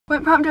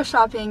Went prom dress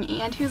shopping,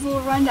 and here's a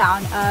little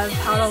rundown of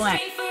how it all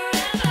went.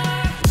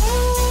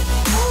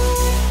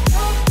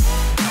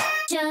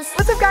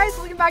 What's up guys,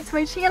 welcome back to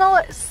my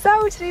channel.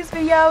 So today's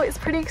video is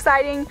pretty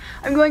exciting.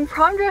 I'm going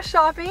prom dress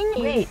shopping.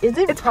 Wait, is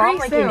it prom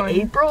like in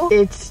April?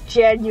 It's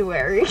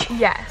January.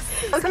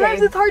 Yes. Okay.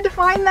 Sometimes it's hard to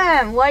find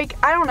them. Like,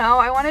 I don't know,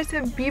 I wanted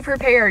to be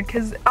prepared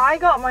because I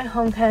got my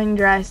homecoming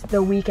dress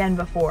the weekend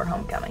before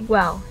homecoming.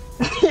 well,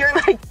 You're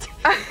like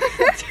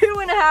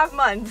 2.5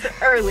 months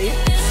early.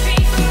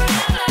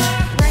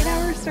 right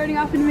now we're starting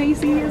off in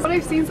Macy's. What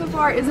I've seen so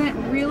far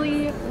isn't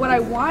really what I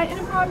want in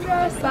a prom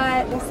dress,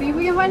 but we'll see if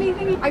we can find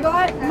anything. I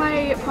got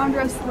my prom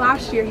dress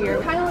last year here.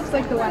 It kind of looks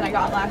like the one I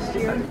got last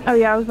year. Oh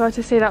yeah, I was about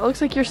to say that looks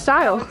like your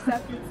style.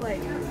 Except it's like...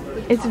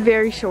 It's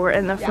very short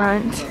in the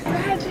front.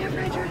 Red, do you have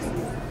red dresses?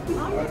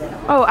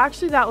 Oh,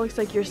 actually that looks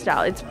like your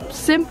style. It's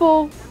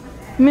simple,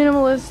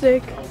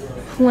 minimalistic,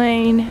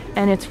 plain,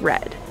 and it's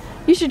red.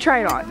 You should try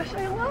it on. Gosh,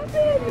 I love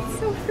it. It's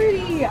so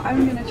pretty.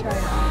 I'm gonna try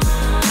it on.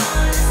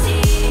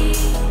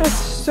 That's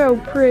so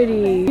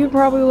pretty. You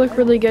probably look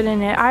really good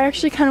in it. I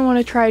actually kind of want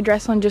to try a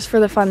dress on just for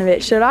the fun of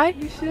it. Should I?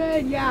 You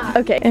should, yeah.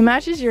 Okay, it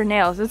matches your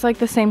nails. It's like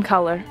the same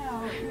color.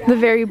 Yeah. The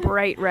very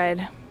bright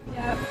red.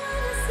 Yep.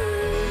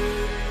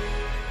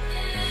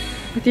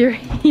 With your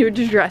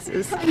huge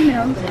dresses. I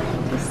know.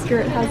 The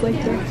skirt has like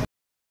the...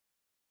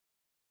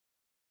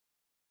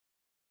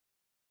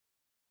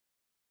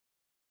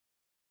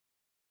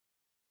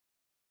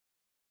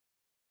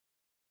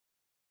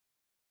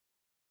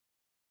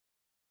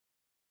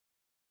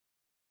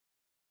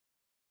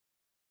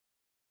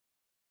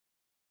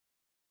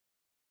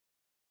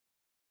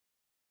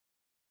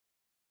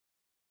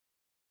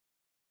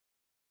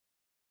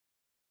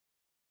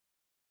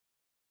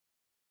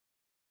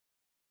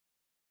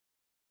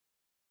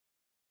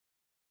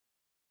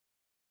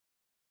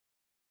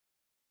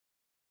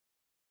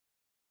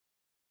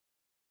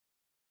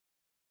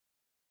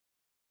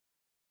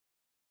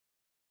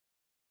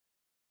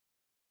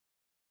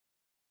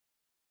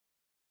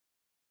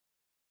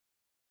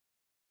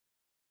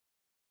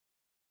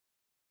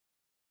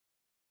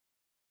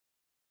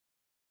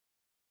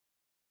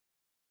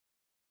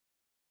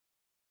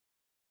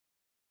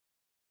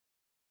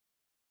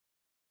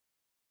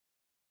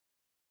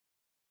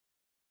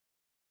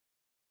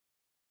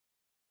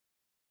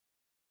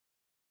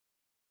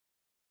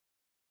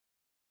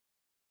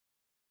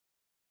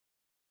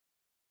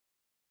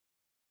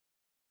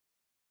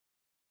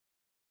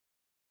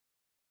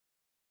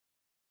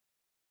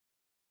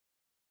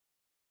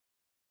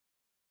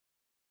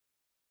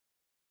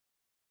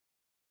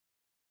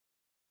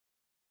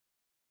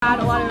 Had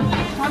a lot of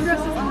prom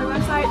dresses on their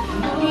website,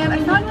 and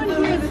I found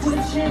one here that's a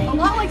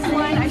lot like the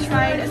one I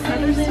tried at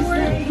another store,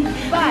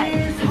 but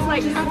it's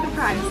like half the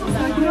price. So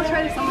I think I'll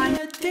try this on.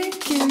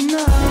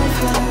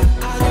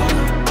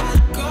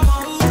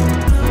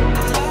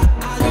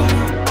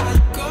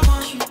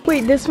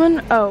 Wait, this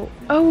one? Oh,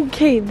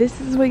 okay,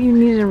 this is what you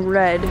need in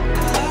red.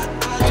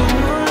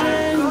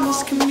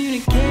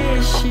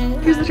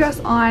 Here's the dress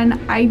on.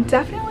 I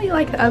definitely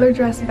like the other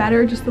dress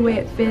better, just the way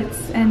it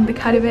fits and the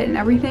cut of it and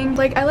everything.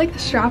 Like, I like the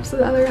straps of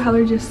the other, how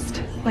they're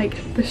just like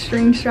the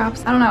string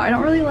straps. I don't know, I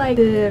don't really like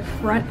the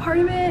front part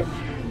of it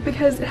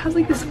because it has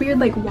like this weird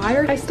like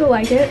wire. I still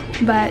like it,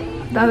 but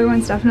the other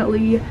one's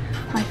definitely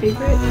my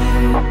favorite.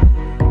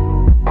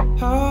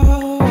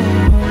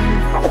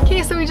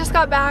 Okay, so we just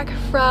got back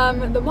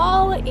from the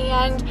mall,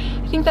 and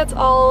I think that's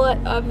all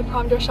of the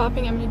prom dress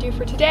shopping I'm gonna do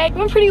for today. It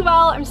went pretty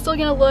well. I'm still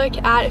gonna look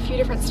at a few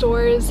different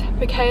stores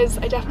because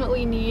I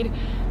definitely need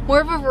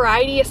more of a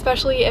variety,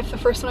 especially if the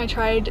first one I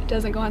tried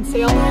doesn't go on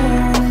sale.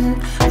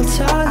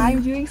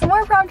 I'm doing some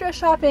more prom dress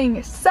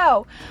shopping.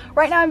 So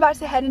right now I'm about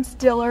to head into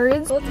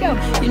Dillards. Let's go.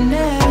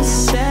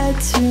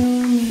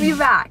 We're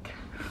back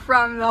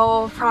from the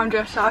whole prom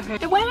dress shopping.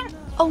 It went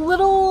a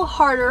little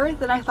harder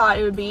than I thought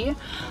it would be.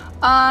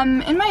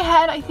 In my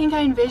head, I think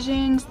I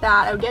envisioned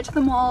that I would get to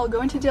the mall,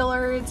 go into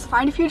Dillards,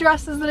 find a few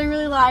dresses that I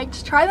really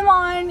liked, try them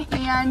on,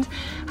 and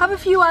have a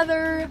few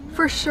other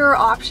for sure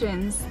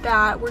options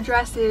that were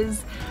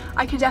dresses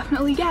I could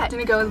definitely get. It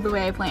didn't go the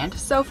way I planned.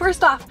 So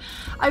first off,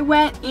 I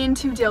went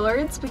into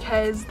Dillards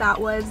because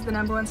that was the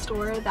 #1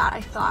 store that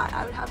I thought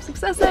I would have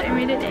success at. I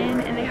made it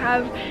in, and they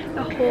have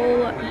the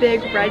whole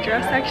big red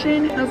dress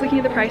section. I was looking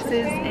at the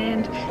prices,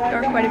 and they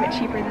are quite a bit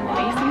cheaper than the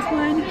Macy's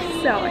one,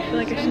 so I feel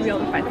like I should be able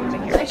to find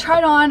something here. I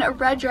tried on a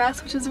red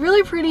dress, which is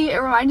really pretty. It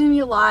reminded me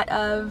a lot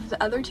of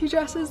the other two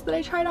dresses that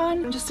I tried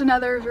on. Just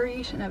another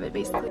variation of it,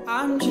 basically.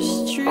 I'm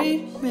just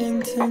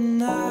dreaming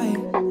tonight.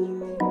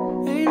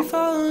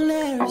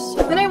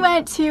 Then I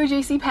went to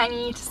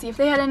JCPenney to see if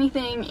they had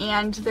anything,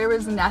 and there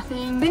was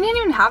nothing. They didn't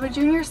even have a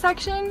junior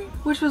section,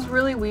 which was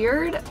really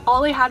weird.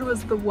 All they had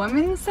was the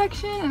women's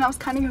section, and I was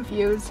kind of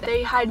confused.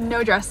 They had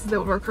no dresses that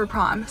would work for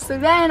prom. So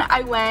then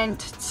I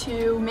went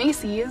to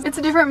Macy's. It's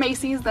a different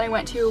Macy's than I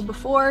went to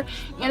before,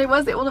 and I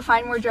was able to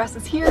find more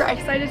dresses here. I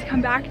decided to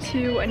come back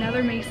to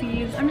another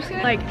Macy's. I'm just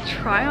gonna like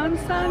try on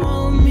some.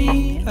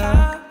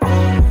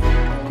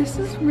 This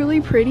is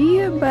really pretty,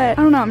 but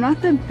I don't know, I'm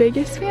not the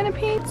biggest fan of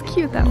pink. It's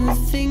cute though.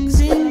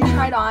 I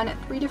tried on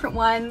 3 different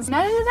ones.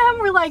 None of them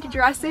were like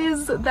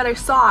dresses that I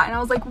saw and I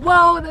was like,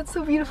 whoa, that's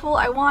so beautiful,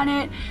 I want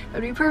it. That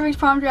would be a perfect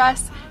prom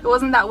dress. It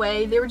wasn't that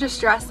way. They were just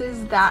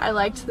dresses that I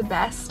liked the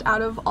best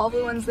out of all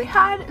the ones they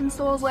had, and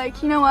so I was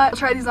like, you know what, I'll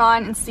try these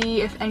on and see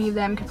if any of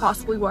them could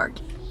possibly work.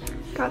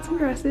 Got some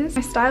dresses.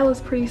 My style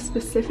is pretty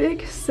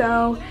specific,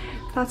 so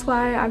that's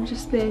why I've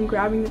just been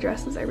grabbing the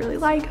dresses I really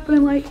like, but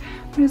I'm like,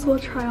 might as well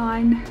try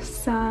on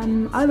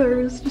some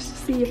others just to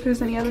see if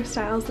there's any other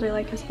styles that I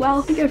like as well.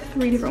 I think I have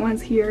 3 different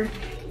ones here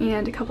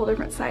and a couple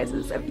different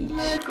sizes of each.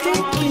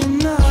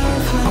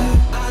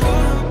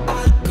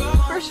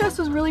 First dress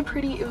was really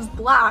pretty. It was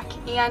black,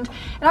 and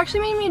it actually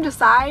made me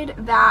decide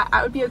that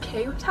I would be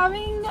okay with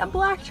having a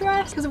black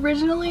dress, because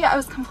originally I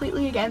was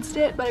completely against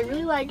it, but I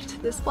really liked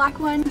this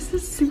black one. This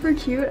is super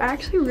cute. I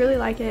actually really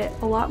like it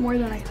a lot more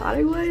than I thought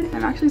I would.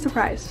 I'm actually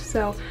surprised,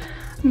 so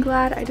I'm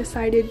glad I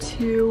decided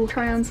to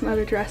try on some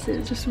other dresses.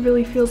 It just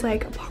really feels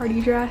like a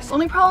party dress. The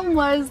only problem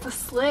was the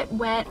slit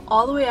went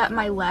all the way up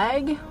my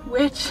leg,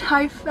 which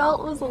I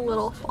felt was a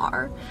little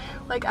far.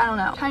 Like, I don't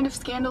know, kind of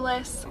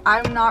scandalous.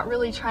 I'm not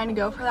really trying to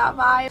go for that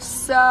vibe,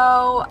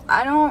 so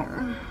I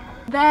don't.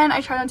 Then I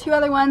tried on 2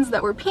 other ones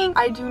that were pink.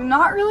 I do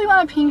not really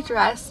want a pink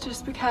dress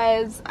just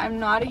because I'm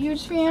not a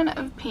huge fan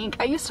of pink.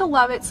 I used to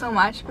love it so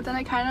much, but then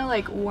I kind of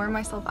like wore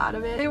myself out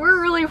of it. They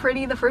were really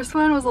pretty. The first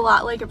one was a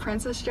lot like a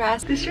princess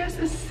dress. This dress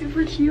is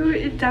super cute.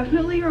 It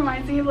definitely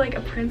reminds me of like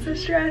a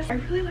princess dress. I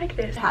really like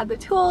this. It had the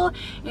tulle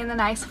and the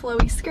nice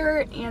flowy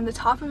skirt, and the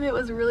top of it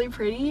was really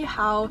pretty,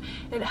 how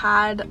it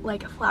had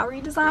like a flowery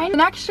design. The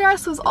next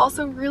dress was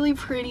also really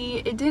pretty.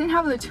 It didn't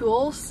have the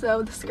tulle,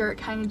 so the skirt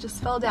kind of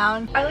just fell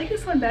down. I like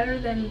this one better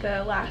than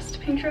the last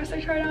pink dress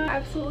I tried on. I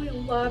absolutely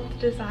love the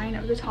design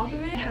of the top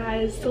of it. It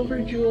has silver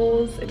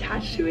jewels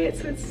attached to it,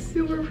 so it's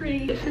super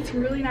pretty. It fits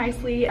really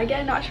nicely.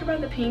 Again, not sure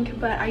about the pink,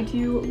 but I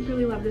do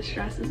really love this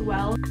dress as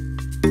well.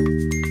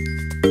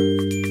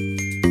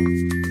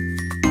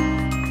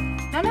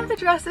 None of the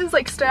dresses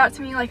like stood out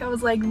to me like I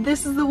was like,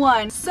 this is the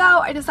one. So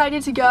I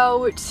decided to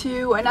go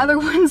to another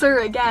Windsor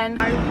again.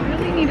 I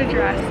really need a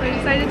dress, so I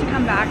decided to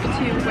come back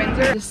to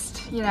Windsor. Just,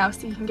 you know,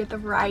 so you can get the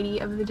variety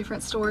of the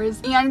different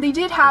stores. And they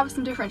did have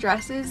some different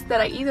dresses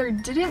that I either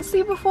didn't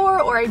see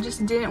before or I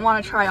just didn't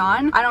want to try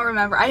on. I don't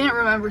remember. I didn't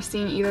remember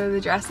seeing either of the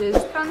dresses. I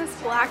found this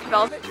black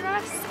velvet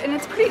dress, and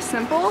it's pretty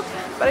simple,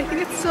 but I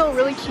think it's still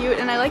really cute,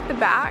 and I like the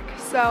back,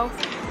 so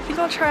I think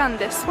I'll try on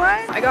this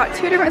one. I got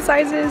 2 different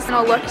sizes, and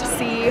I'll look to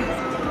see if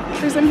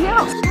there's anything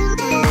else.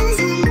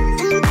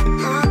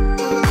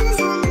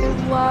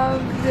 I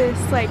love this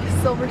like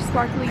silver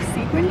sparkly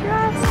sequin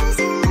dress.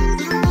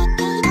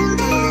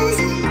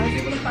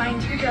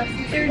 Find 2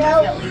 dresses. They're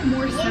definitely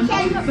more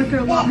simple, but they're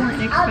a lot more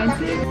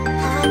inexpensive.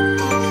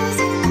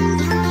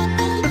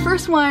 The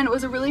first one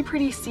was a really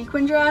pretty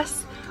sequin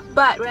dress,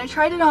 but when I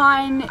tried it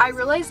on, I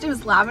realized it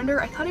was lavender.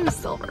 I thought it was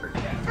silver.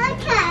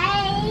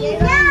 Okay,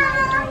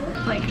 no.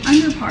 Like,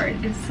 under part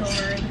is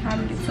silver, the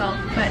fabric itself,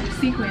 but the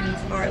sequins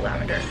are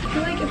lavender. I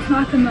feel like it's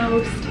not the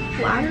most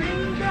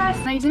flattering dress,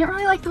 and I didn't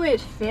really like the way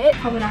it fit.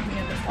 Probably not gonna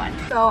get this one.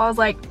 So I was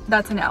like,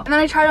 that's a no. And then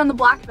I tried on the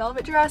black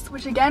velvet dress,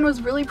 which again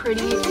was really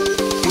pretty.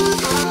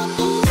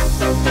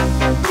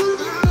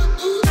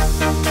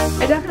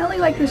 I definitely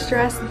like this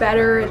dress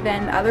better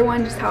than the other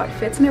one, just how it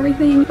fits and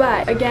everything,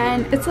 but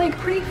again, it's like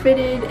pretty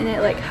fitted and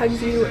it like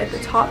hugs you at the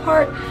top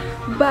part,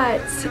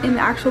 but in the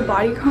actual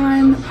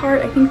bodycon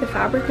part, I think the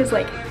fabric is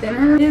like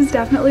thinner. It is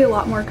definitely a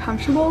lot more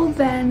comfortable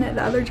than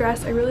the other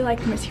dress. I really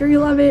like the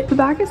material of it. The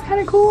back is kind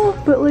of cool,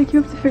 but like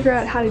you have to figure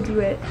out how to do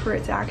it for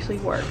it to actually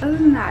work. Other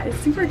than that, it's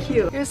super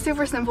cute. It was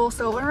super simple,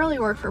 so it wouldn't really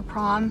work for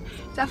prom.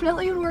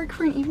 Definitely would work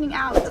for an evening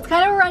out. It's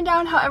kind of a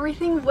rundown how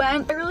everything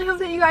went. I really hope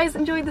that you guys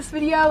enjoyed this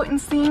video and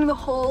seeing the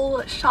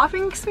whole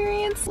shopping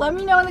experience. Let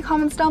me know in the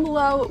comments down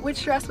below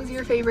which dress was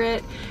your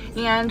favorite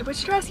and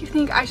which dress you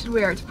think I should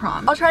wear to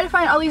prom. I'll try to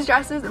find all these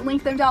dresses and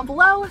link them down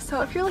below,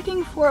 so if you're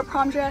looking for a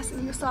prom dress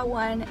and you saw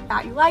one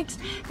that you liked,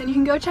 then you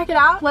can go check it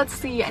out. Let's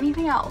see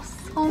anything else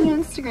on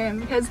Instagram,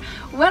 because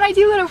when I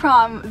do go to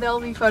prom, there'll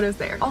be photos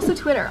there. Also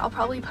Twitter, I'll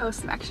probably post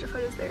some extra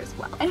photos there as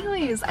well.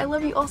 Anyways, I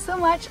love you all so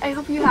much. I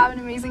hope you have an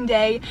amazing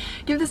day.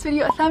 Give this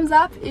video a thumbs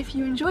up if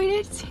you enjoyed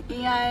it,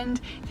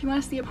 and if you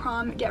want to see a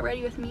prom, get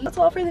ready with me. That's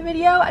all for the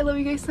video. I love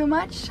you guys so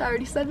much. I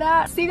already said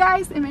that. See you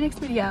guys in my next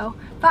video.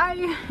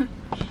 Bye.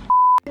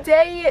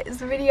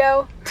 Today's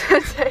video,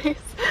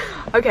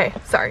 okay,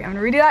 sorry, I'm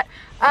gonna redo that.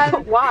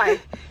 Why?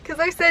 Because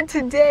I said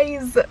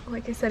today's,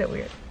 like I said it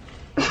weird.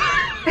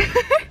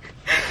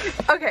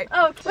 Okay.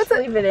 Oh, let's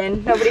leave it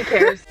in. Nobody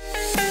cares.